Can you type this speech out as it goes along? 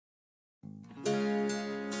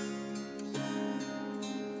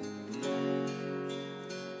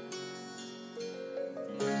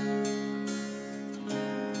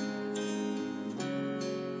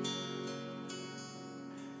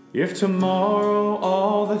If tomorrow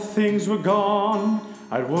all the things were gone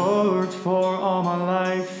I'd worked for all my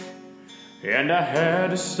life, and I had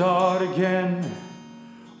to start again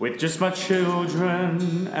with just my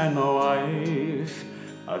children and my wife,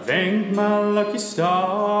 I thank my lucky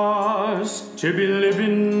stars to be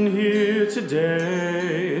living here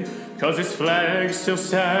today, 'cause this flag still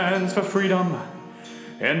stands for freedom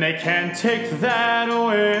and they can't take that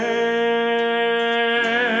away.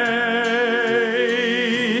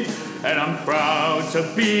 And I'm proud to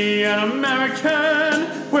be an American,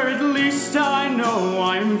 where at least I know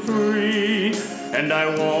I'm free. And I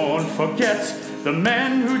won't forget the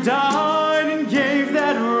men who died and gave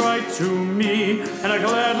that right to me. And I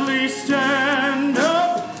gladly stand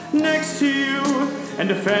up next to you and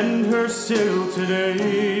defend her still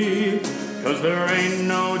today, 'cause there ain't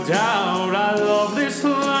no doubt I love this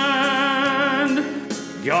land.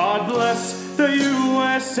 God bless the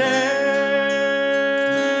U.S.A.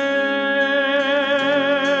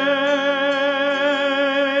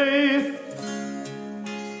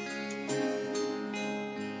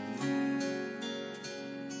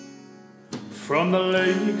 From the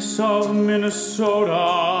lakes of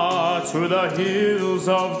Minnesota to the hills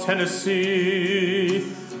of Tennessee,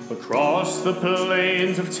 across the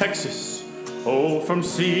plains of Texas, oh, from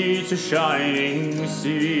sea to shining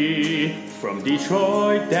sea, from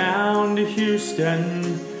Detroit down to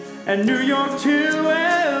Houston and New York to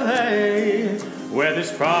L.A., where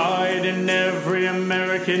there's pride in every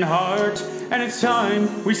American heart, and it's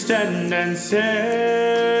time we stand and say,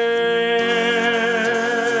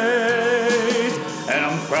 and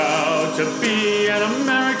I'm proud to be an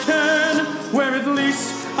American, where at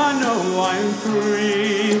least I know I'm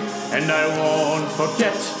free. And I won't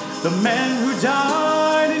forget the men who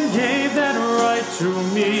died and gave that right to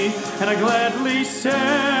me. And I gladly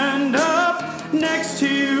stand up next to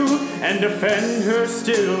you and defend her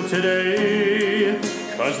still today,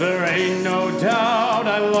 'cause there ain't no doubt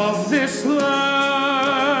I love this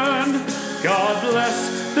land. God bless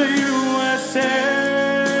the U.S.A.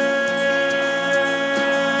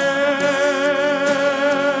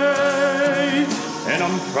 And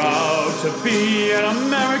I'm proud to be an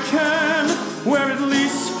American, where at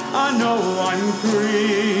least I know I'm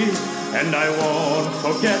free. And I won't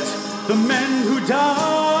forget the men who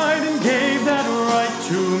died and gave that right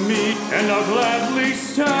to me. And I'll gladly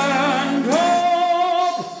stand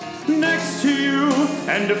up next to you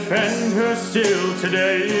and defend her still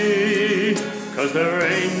today, 'cause there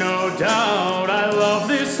ain't no doubt I love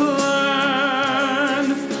this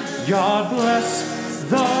land. God bless